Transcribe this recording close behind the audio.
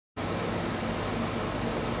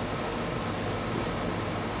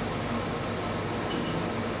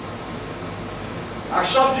Our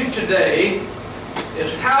subject today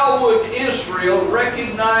is how would Israel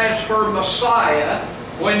recognize her Messiah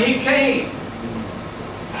when he came?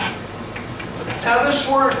 Now this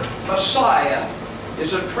word Messiah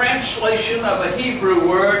is a translation of a Hebrew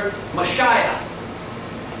word, Mashiach,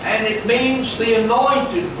 and it means the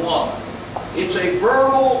anointed one. It's a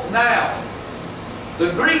verbal noun.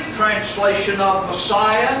 The Greek translation of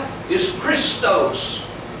Messiah is Christos,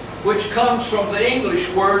 which comes from the English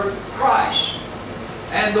word Christ.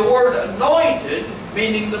 And the word anointed,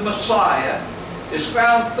 meaning the Messiah, is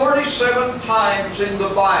found 37 times in the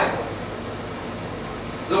Bible.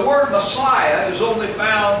 The word Messiah is only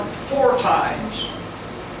found 4 times,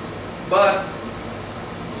 but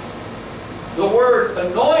the word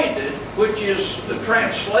anointed, which is the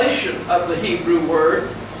translation of the Hebrew word,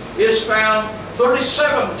 is found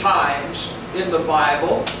 37 times in the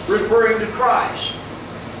Bible, referring to Christ.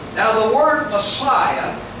 Now the word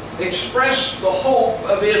Messiah expressed the hope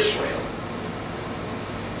of Israel.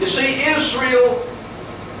 You see, Israel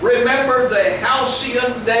remembered the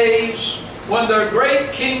halcyon days when their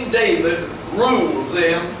great King David ruled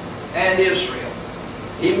them and Israel.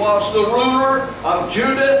 He was the ruler of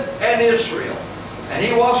Judah and Israel, and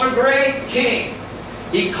he was a great king.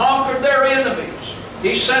 He conquered their enemies.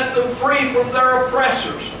 He set them free from their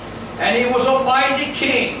oppressors, and he was a mighty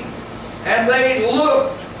king. And they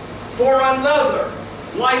looked for another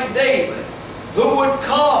like David, who would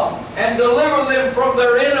come and deliver them from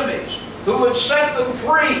their enemies, who would set them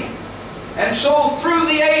free. And so through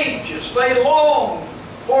the ages they longed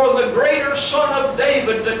for the greater Son of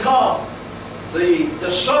David to come,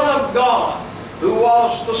 the Son of God, who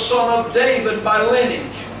was the Son of David by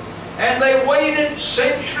lineage. And they waited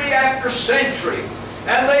century after century,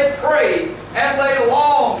 and they prayed, and they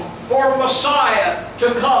longed for Messiah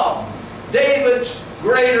to come, David's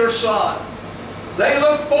greater son. They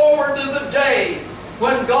looked forward to the day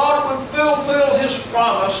when God would fulfill His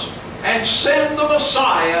promise and send the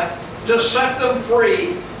Messiah to set them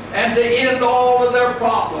free and to end all of their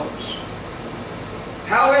problems.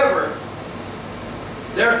 However,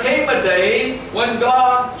 there came a day when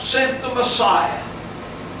God sent the Messiah,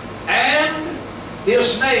 and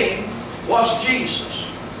His name was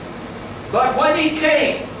Jesus. But when He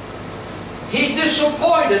came, He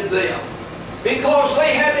disappointed them, because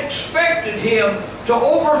they had expected Him to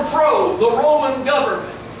overthrow the Roman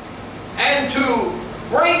government and to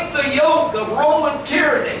break the yoke of Roman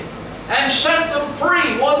tyranny and set them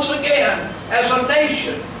free once again as a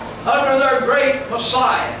nation under their great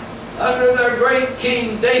Messiah, under their great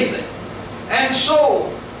King David. And so,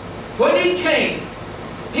 when He came,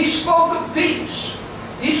 He spoke of peace.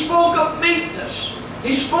 He spoke of meekness.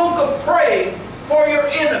 He spoke of praying for your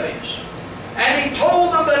enemies. And He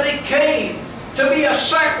told them that He came to be a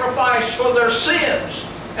sacrifice for their sins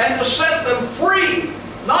and to set them free,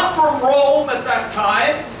 not from Rome at that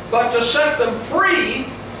time, but to set them free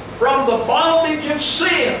from the bondage of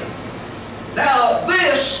sin. Now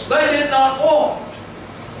this they did not want.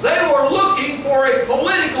 They were looking for a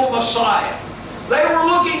political Messiah. They were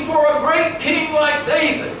looking for a great king like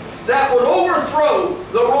David that would overthrow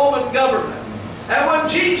the Roman government. And when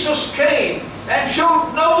Jesus came and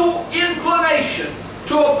showed no inclination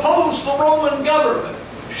to oppose the Roman government,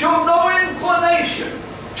 showed no inclination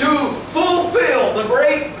to fulfill the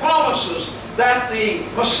great promises that the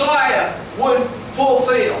Messiah would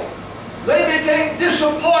fulfill, they became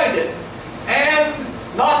disappointed, and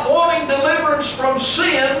not wanting deliverance from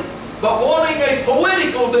sin, but wanting a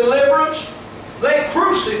political deliverance, they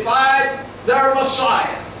crucified their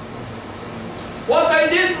Messiah. What they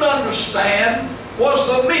didn't understand was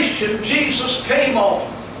the mission Jesus came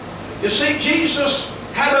on. You see, Jesus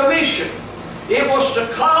had a mission. It was to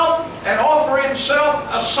come and offer Himself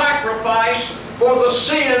a sacrifice for the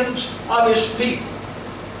sins of His people.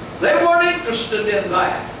 They weren't interested in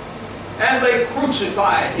that, and they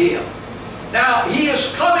crucified Him. Now, He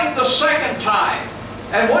is coming the second time,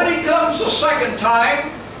 and when He comes the second time,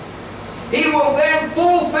 He will then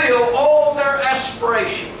fulfill all their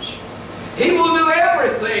aspirations. He will do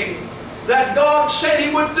everything that God said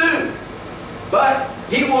He would do, but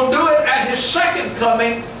He will do it at His second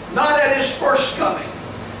coming, not at His first coming.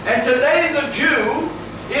 And today the Jew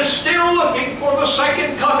is still looking for the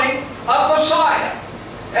second coming of Messiah,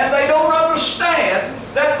 and they don't understand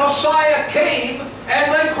that Messiah came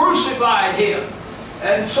and they crucified Him.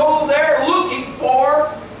 And so they're looking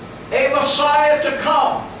for a Messiah to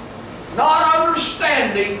come, not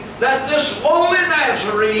understanding that this lowly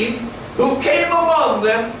Nazarene who came among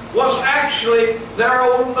them was actually their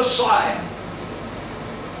own Messiah.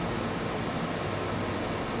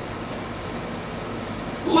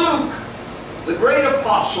 Luke, the great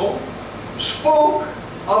apostle, spoke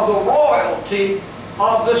of the royalty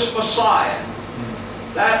of this Messiah.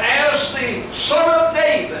 That as the Son of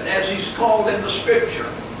David, as he's called in the Scripture,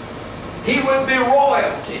 he would be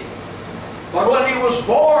royalty. But when he was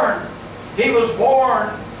born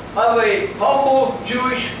of a humble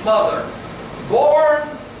Jewish mother, born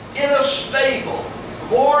in a stable,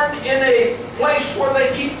 born in a place where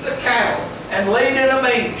they keep the cattle, and laid in a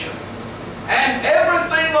manger. And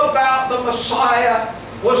everything about the Messiah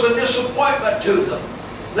was a disappointment to them.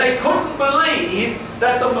 They couldn't believe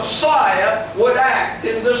that the Messiah would act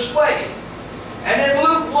in this way. And in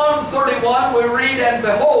Luke 1:31 we read, "And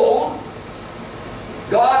behold,"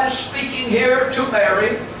 God is speaking here to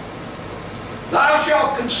Mary, "Thou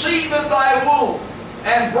shalt conceive in thy womb,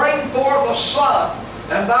 and bring forth a son,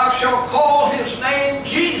 and thou shalt call his name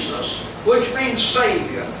Jesus," which means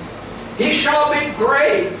Savior. "He shall be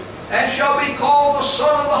great, and shall be called the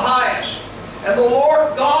Son of the Highest. And the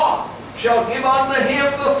Lord God shall give unto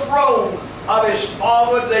him the throne of his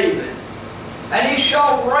father David. And he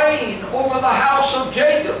shall reign over the house of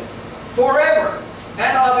Jacob forever,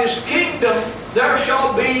 and of his kingdom there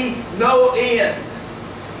shall be no end."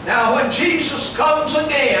 Now when Jesus comes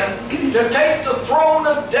again to take the throne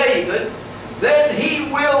of David, then he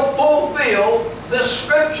will fulfill this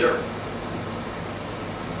Scripture.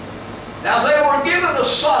 Now they were given a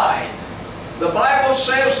sign. The Bible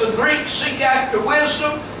says the Greeks seek after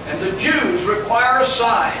wisdom, and the Jews require a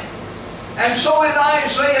sign. And so in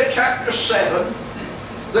Isaiah chapter 7,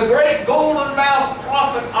 the great golden-mouthed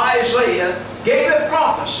prophet Isaiah gave a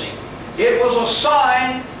prophecy. It was a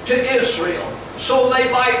sign to Israel, so they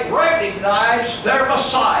might recognize their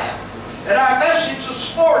Messiah. And our message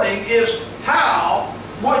this morning is, how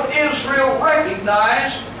would Israel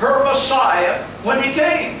recognize her Messiah when he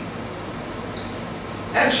came?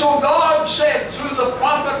 And so God said through the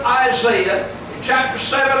prophet Isaiah, in chapter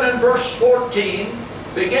 7 and verse 14,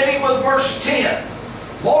 beginning with verse 10,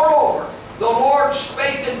 "Moreover, the Lord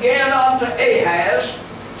spake again unto Ahaz,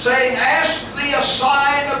 saying, Ask thee a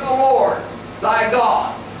sign of the Lord thy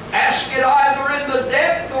God. Ask it either in the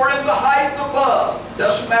depth or in the height above."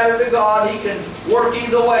 Doesn't matter to God, he can work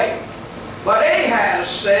either way. But Ahaz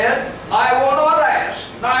said, "I will not ask,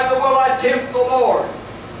 neither will I tempt the Lord."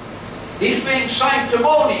 He's being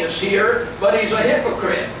sanctimonious here, but he's a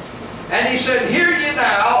hypocrite. And he said, "Hear ye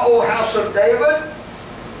now, O house of David.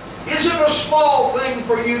 Is it a small thing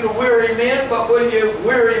for you to weary men, but will you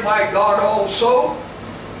weary my God also?"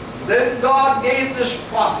 Then God gave this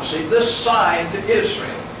prophecy, this sign to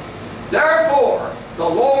Israel. "Therefore the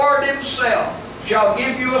Lord himself shall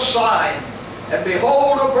give you a sign. And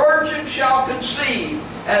behold, a virgin shall conceive,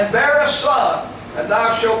 and bear a son, and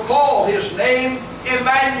thou shalt call his name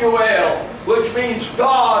Emmanuel," which means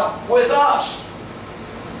God with us.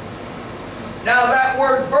 Now that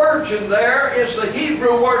word virgin there is the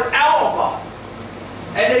Hebrew word alma,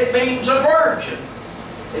 and it means a virgin.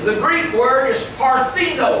 The Greek word is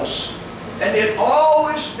parthenos, and it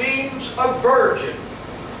always means a virgin.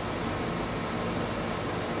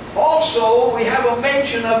 Also, we have a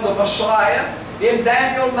mention of the Messiah in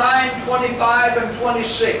Daniel 9:25 and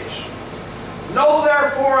 26. "Know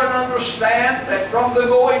therefore and understand that from the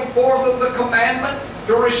going forth of the commandment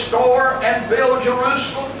to restore and build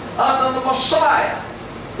Jerusalem unto the Messiah,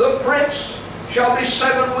 the Prince shall be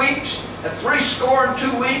 7 weeks and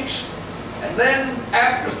 62 weeks, and then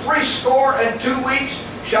after 62 weeks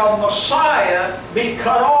shall Messiah be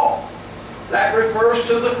cut off." That refers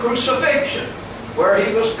to the crucifixion, where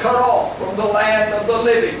he was cut off from the land of the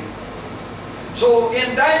living. So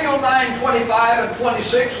in Daniel 9:25 and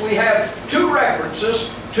 26 we have two references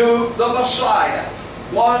to the Messiah.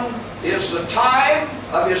 One is the time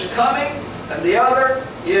of his coming, and the other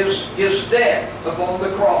is his death upon the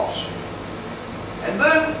cross. And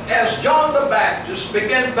then as John the Baptist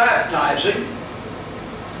began baptizing,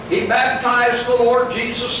 he baptized the Lord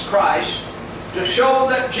Jesus Christ to show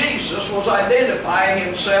that Jesus was identifying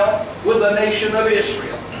himself with the nation of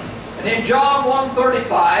Israel. And in John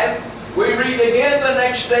 1:35, we read again, "The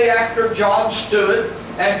next day after John stood,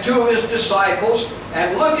 and two of his disciples,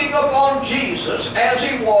 and looking upon Jesus as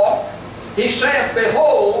he walked, he saith,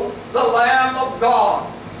 Behold, the Lamb of God.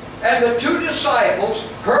 And the two disciples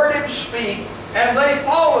heard him speak, and they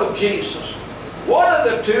followed Jesus. One of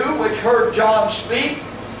the two which heard John speak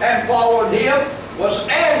and followed him was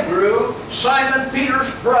Andrew, Simon Peter's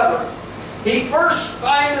brother. He first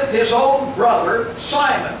findeth his own brother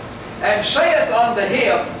Simon, and saith unto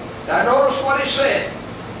him," now notice what he said,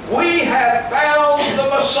 "We have found the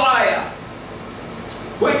Messiah,"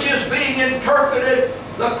 which is being interpreted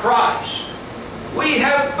the Christ. We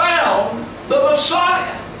have found the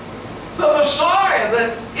Messiah. The Messiah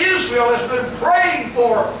that Israel has been praying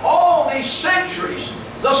for all these centuries.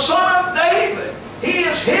 The Son of David. He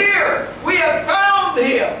is here. We have found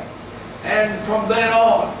Him. And from then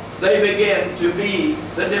on, they began to be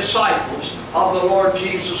the disciples of the Lord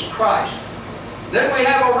Jesus Christ. Then we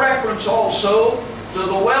have a reference also to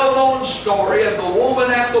the well-known story of the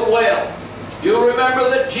woman at the well. You'll remember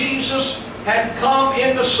that Jesus had come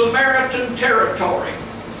into Samaritan territory.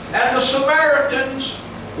 And the Samaritans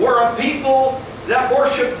were a people that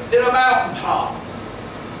worshiped in a mountaintop.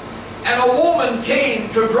 And a woman came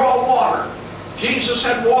to draw water. Jesus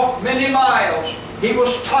had walked many miles. He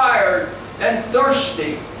was tired and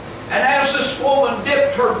thirsty. And as this woman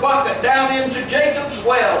dipped her bucket down into Jacob's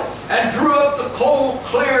well and drew up the cold,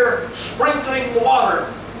 clear, sprinkling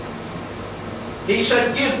water, he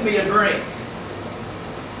said, "Give me a drink."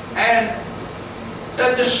 And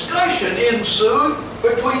a discussion ensued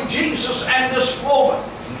between Jesus and this woman.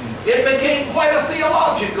 It became quite a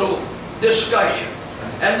theological discussion.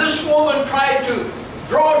 And this woman tried to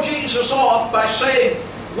draw Jesus off by saying,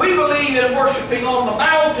 "We believe in worshiping on the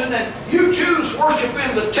mountain, and you Jews worship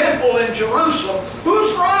in the temple in Jerusalem.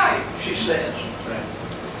 Who's right?" she says.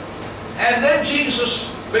 And then Jesus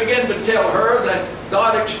began to tell her that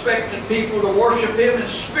God expected people to worship Him in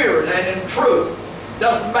spirit and in truth.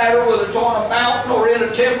 Doesn't matter whether it's on a mountain or in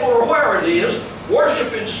a temple or where it is.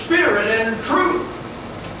 Worship in spirit and in truth.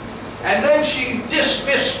 And then she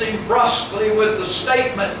dismissed Him brusquely with the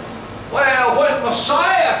statement, "Well, when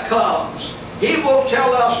Messiah comes, He will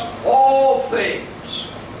tell us all things."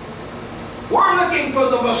 We're looking for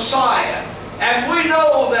the Messiah, and we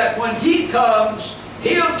know that when He comes,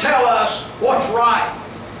 He'll tell us what's right.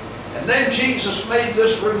 And then Jesus made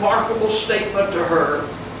this remarkable statement to her,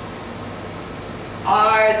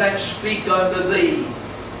 "I that speak unto thee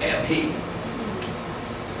am He."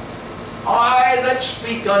 I that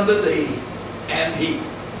speak unto thee am He.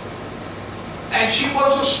 And she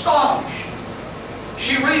was astonished.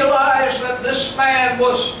 She realized that this man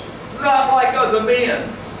was not like other men.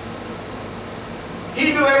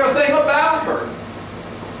 He knew everything about her.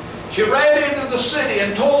 She ran into the city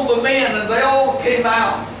and told the men, and they all came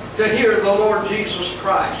out to hear the Lord Jesus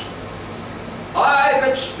Christ. I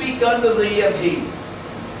that speak unto thee am He.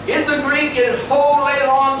 In the Greek it is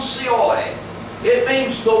holelon sioi. It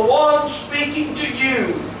means the one speaking to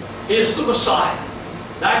you is the Messiah.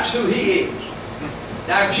 That's who He is.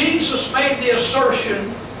 Now Jesus made the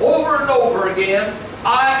assertion over and over again,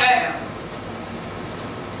 "I am."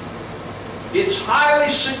 It's a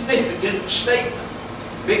highly significant statement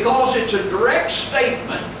because it's a direct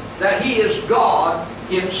statement that He is God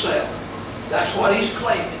Himself. That's what He's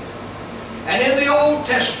claiming. And in the Old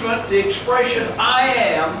Testament, the expression "I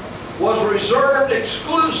am" was reserved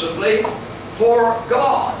exclusively for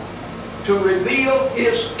God to reveal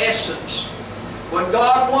His essence. When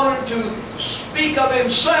God wanted to speak of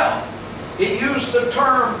Himself, He used the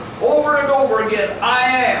term over and over again, "I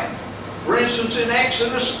am." For instance, in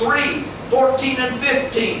Exodus 3, 14 and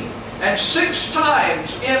 15, and 6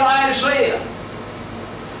 times in Isaiah,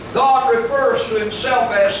 God refers to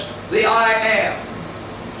Himself as the I am,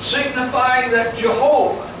 signifying that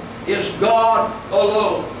Jehovah is God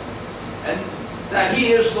alone, and that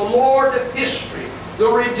He is the Lord of history, the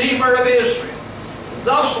Redeemer of Israel.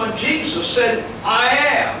 Thus, when Jesus said, "I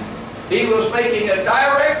am," He was making a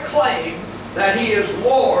direct claim that He is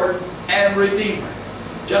Lord and Redeemer,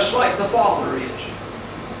 just like the Father is.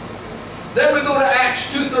 Then we go to Acts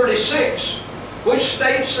 2:36, which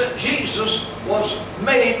states that Jesus was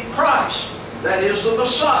made Christ, that is the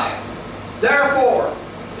Messiah. Therefore,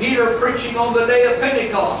 Peter preaching on the day of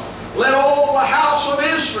Pentecost, "Let all the house of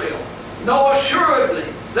Israel know assuredly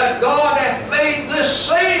that God hath made this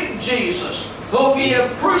same Jesus, whom ye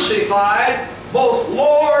have crucified, both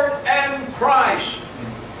Lord and Christ."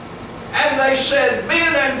 And they said,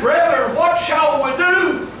 "Men and brethren, what shall we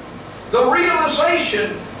do?" The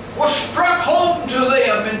realization was struck home to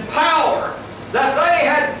them in power that they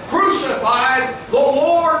had crucified the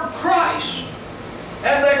Lord Christ.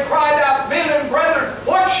 And they cried out, "Men and brethren,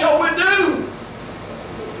 what shall we do?"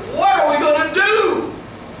 What are we going to do?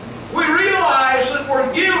 We realize that we're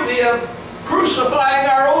guilty of crucifying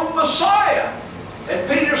our own Messiah. And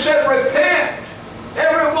Peter said, "Repent,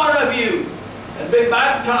 every one of you, and be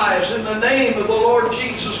baptized in the name of the Lord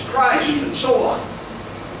Jesus Christ," and so on.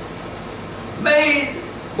 Made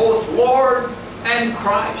both Lord and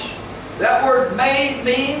Christ. That word "made"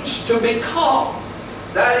 means to become.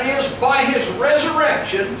 That is, by His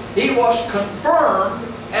resurrection, He was confirmed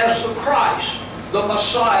as the Christ, the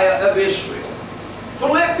Messiah of Israel.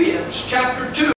 Philippians chapter 2.